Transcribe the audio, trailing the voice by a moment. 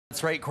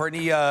That's right,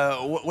 Courtney.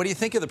 What do you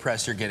think of the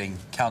press you're getting,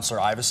 Councillor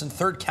Iveson?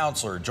 Third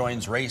councillor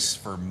joins race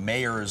for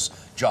mayor's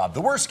job. The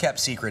worst kept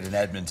secret in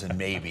Edmonton,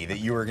 maybe, that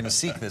you were going to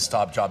seek this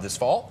top job this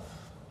fall?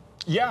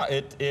 Yeah,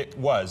 it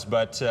was,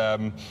 but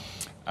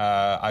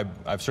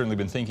I've certainly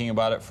been thinking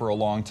about it for a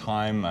long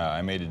time.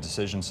 I made a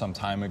decision some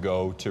time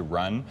ago to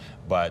run,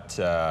 but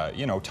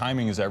you know,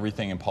 timing is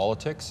everything in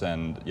politics,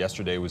 and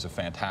yesterday was a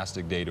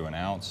fantastic day to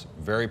announce.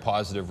 Very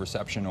positive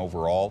reception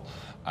overall,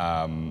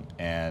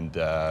 and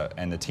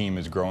the team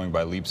is growing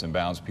by leaps and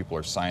bounds. People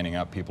are signing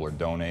up, people are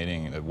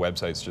donating, the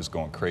website's just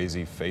going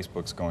crazy,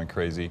 Facebook's going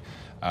crazy.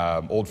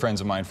 Old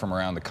friends of mine from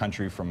around the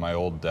country from my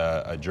old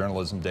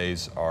journalism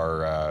days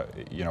are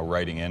you know,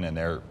 writing in, and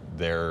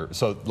they're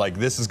so like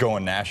this is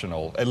going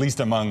national, at least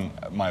among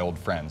my old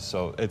friends.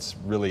 So it's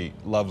really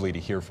lovely to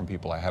hear from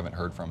people I haven't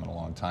heard from in a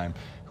long time,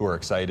 who are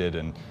excited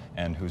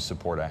and whose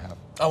support I have.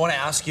 I want to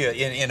ask you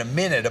in a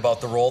minute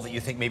about the role that you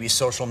think maybe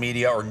social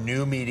media or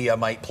new media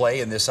might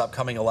play in this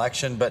upcoming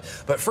election. But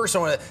first I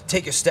want to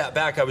take a step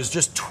back. I was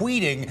just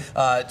tweeting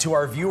to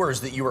our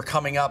viewers that you were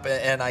coming up,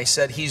 and I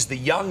said he's the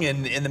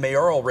youngin in the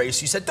mayoral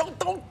race. You said, don't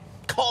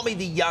call me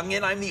the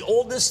youngin. I'm the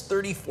oldest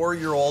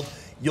 34-year-old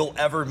you'll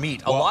ever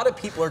meet. A lot of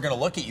people are going to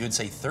look at you and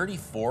say,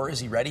 34, is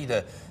he ready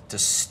to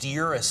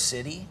steer a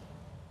city?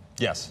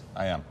 Yes,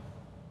 I am.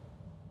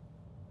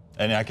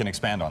 And I can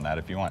expand on that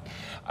if you want.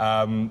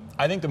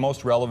 I think the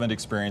most relevant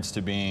experience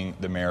to being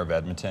the mayor of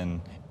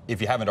Edmonton,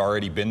 if you haven't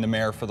already been the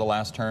mayor for the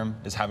last term,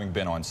 is having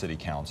been on city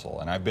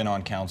council. And I've been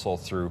on council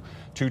through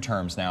 2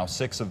 terms now,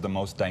 6 of the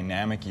most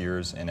dynamic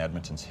years in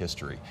Edmonton's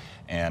history.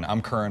 And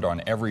I'm current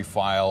on every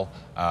file.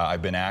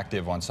 I've been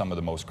active on some of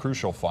the most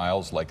crucial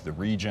files, like the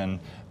region,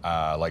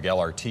 like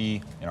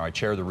LRT. You know, I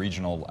chair the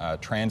regional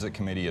transit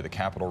committee of the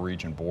Capital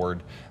Region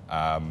Board.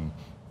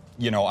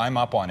 You know, I'm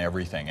up on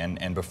everything,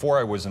 and before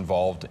I was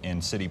involved in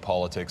city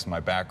politics, my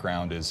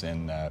background is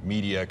in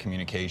media,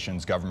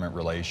 communications, government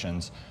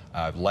relations.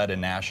 I've led a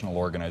national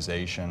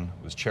organization,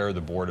 was chair of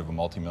the board of a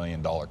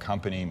multi-million-dollar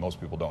company. Most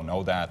people don't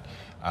know that.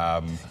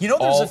 You know,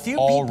 there's a few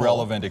people... All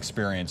relevant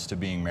experience to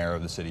being mayor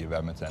of the city of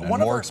Edmonton, and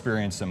more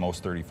experience than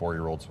most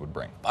 34-year-olds would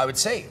bring. I would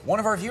say, one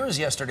of our viewers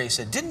yesterday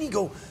said, didn't he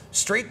go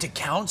straight to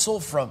council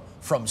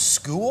from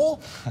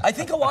school? I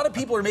think a lot of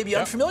people are maybe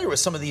unfamiliar with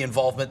some of the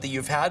involvement that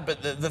you've had,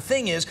 but the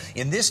thing is,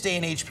 in this day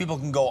and age, people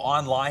can go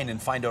online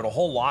and find out a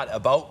whole lot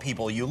about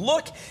people. You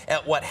look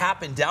at what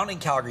happened down in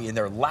Calgary in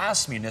their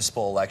last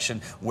municipal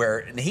election,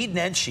 where Naheed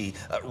Nenshi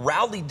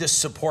rallied this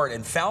support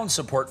and found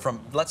support from,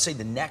 let's say,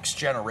 the next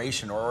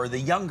generation or the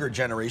younger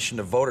generation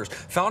of voters,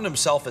 found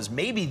himself as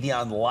maybe the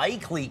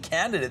unlikely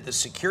candidate that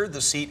secured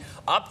the seat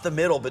up the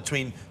middle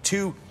between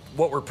two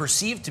what were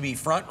perceived to be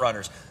front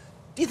runners.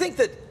 Do you think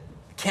that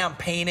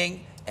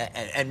campaigning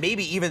and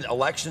maybe even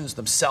elections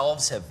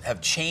themselves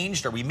have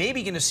changed? Are we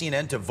maybe going to see an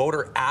end to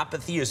voter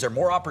apathy? Is there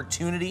more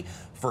opportunity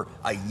for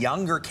a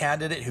younger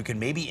candidate who can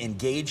maybe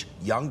engage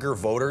younger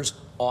voters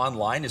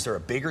online? Is there a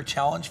bigger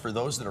challenge for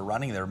those that are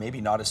running that are maybe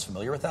not as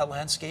familiar with that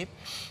landscape?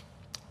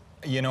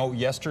 You know,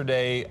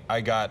 yesterday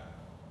I got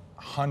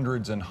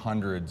hundreds and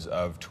hundreds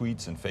of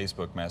tweets and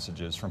Facebook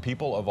messages from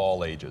people of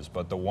all ages,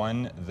 but the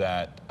one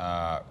that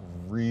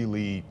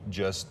really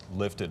just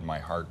lifted my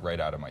heart right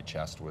out of my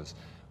chest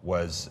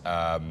was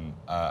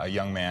a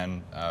young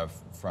man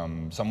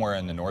from somewhere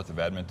in the north of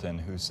Edmonton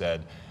who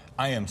said,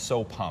 I am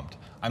so pumped.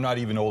 I'm not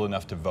even old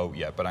enough to vote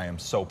yet, but I am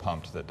so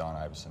pumped that Don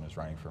Iveson is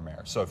running for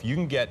mayor. So if you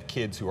can get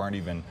kids who aren't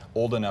even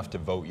old enough to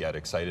vote yet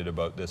excited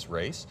about this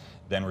race,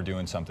 then we're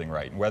doing something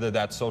right. And whether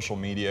that's social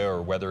media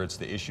or whether it's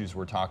the issues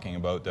we're talking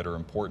about that are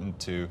important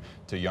to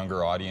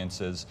younger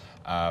audiences,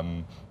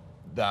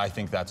 I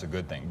think that's a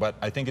good thing. But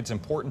I think it's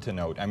important to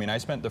note, I mean, I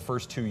spent the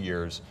first 2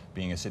 years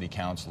being a city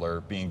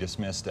councillor being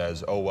dismissed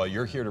as, oh, well,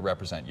 you're here to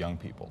represent young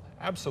people.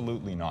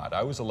 Absolutely not.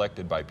 I was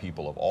elected by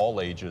people of all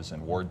ages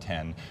in Ward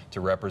 10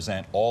 to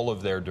represent all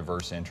of their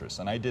diverse interests,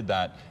 and I did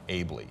that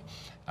ably.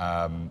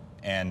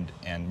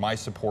 And my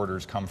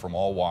supporters come from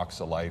all walks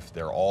of life.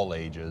 They're all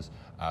ages.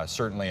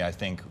 Certainly, I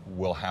think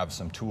we'll have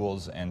some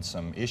tools and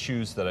some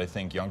issues that I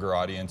think younger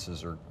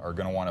audiences are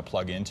going to want to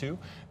plug into.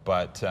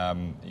 But,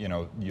 you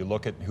know, you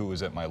look at who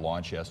was at my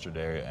launch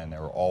yesterday, and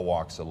there were all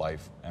walks of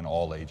life and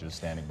all ages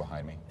standing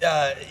behind me.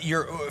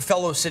 Your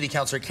fellow city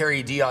councillor,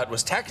 Kerry Diot,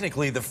 was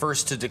technically the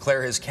first to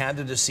declare his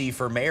candidacy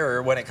for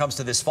mayor when it comes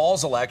to this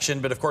fall's election.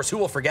 But, of course, who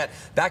will forget,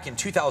 back in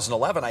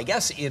 2011, I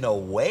guess, in a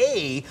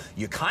way,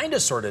 you kind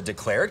of sort of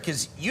declared,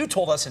 because you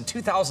told us in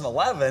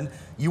 2011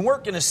 you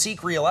weren't going to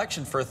seek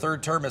re-election for a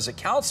third term as a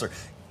councillor.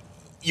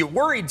 You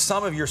worried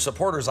some of your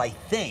supporters, I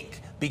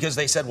think, because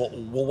they said, well,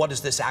 what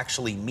does this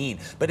actually mean?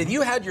 But have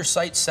you had your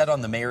sights set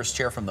on the mayor's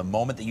chair from the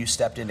moment that you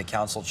stepped into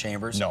council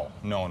chambers? No.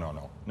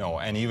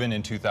 And even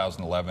in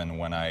 2011,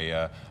 when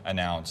I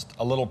announced,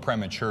 a little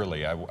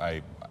prematurely,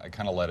 I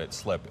kind of let it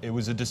slip. It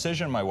was a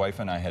decision my wife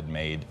and I had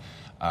made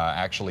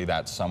actually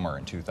that summer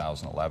in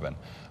 2011.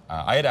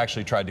 I had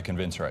actually tried to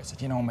convince her. I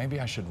said, you know, maybe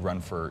I should run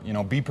for, you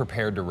know, be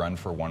prepared to run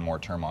for one more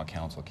term on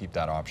council, keep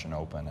that option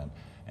open.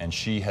 And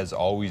she has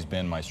always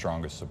been my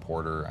strongest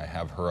supporter. I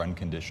have her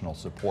unconditional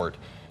support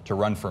to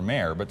run for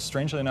mayor, but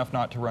strangely enough,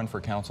 not to run for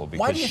council. Because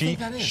why do you think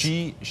that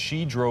is?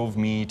 She drove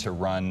me to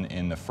run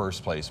in the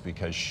first place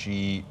because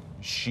she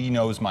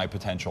knows my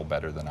potential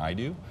better than I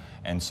do.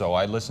 And so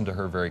I listened to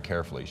her very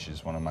carefully.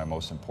 She's one of my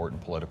most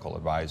important political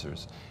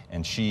advisors.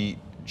 And she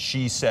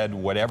said,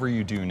 whatever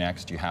you do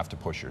next, you have to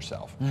push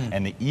yourself.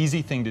 And the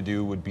easy thing to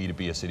do would be to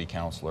be a city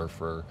councillor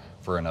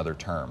for another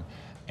term.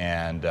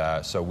 And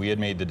so we had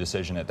made the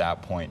decision at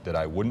that point that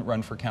I wouldn't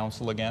run for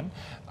council again,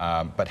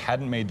 but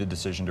hadn't made the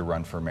decision to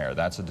run for mayor.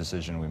 That's a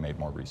decision we made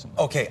more recently.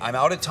 Okay, I'm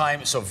out of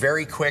time, so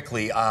very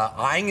quickly,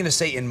 I'm going to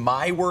say in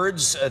my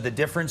words, the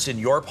difference in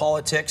your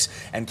politics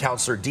and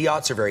Councillor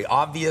Diot's are very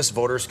obvious.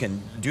 Voters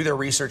can do their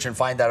research and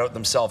find that out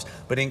themselves.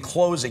 But in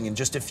closing, in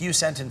just a few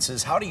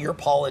sentences, how do your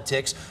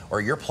politics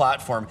or your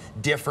platform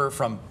differ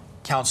from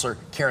Councillor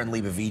Karen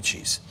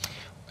Leibovici's?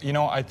 You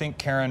know, I think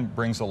Karen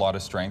brings a lot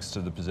of strengths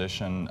to the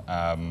position.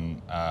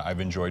 I've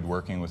enjoyed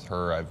working with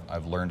her.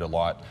 I've learned a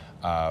lot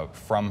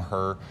from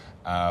her.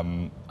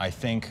 I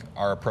think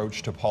our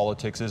approach to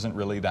politics isn't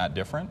really that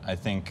different. I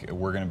think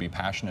we're going to be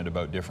passionate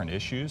about different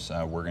issues.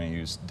 We're going to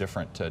use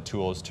different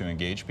tools to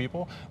engage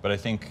people. But I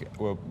think,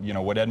 well, you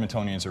know, what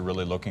Edmontonians are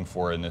really looking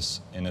for in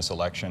this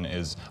election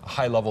is a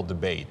high-level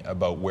debate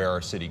about where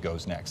our city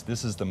goes next.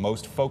 This is the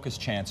most focused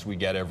chance we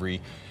get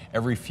every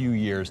few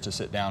years to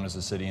sit down as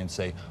a city and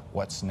say,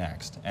 what's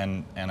next?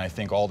 And I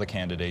think all the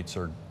candidates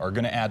are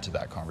going to add to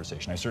that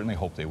conversation. I certainly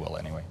hope they will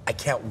anyway. I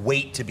can't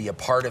wait to be a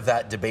part of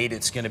that debate.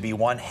 It's going to be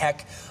one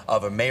heck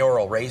of a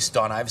mayoral race.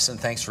 Don Iveson,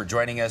 thanks for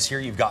joining us here.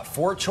 You've got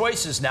 4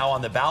 choices now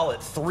on the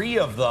ballot, 3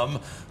 of them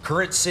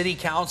current city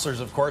councillors.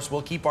 Of course,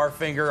 we'll keep our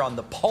finger on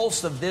the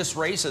pulse of this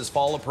race as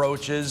fall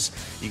approaches.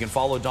 You can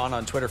follow Don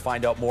on Twitter,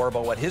 find out more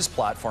about what his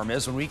platform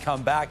is. When we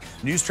come back,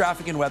 news,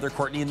 traffic, and weather.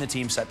 Courtney and the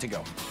team set to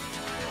go.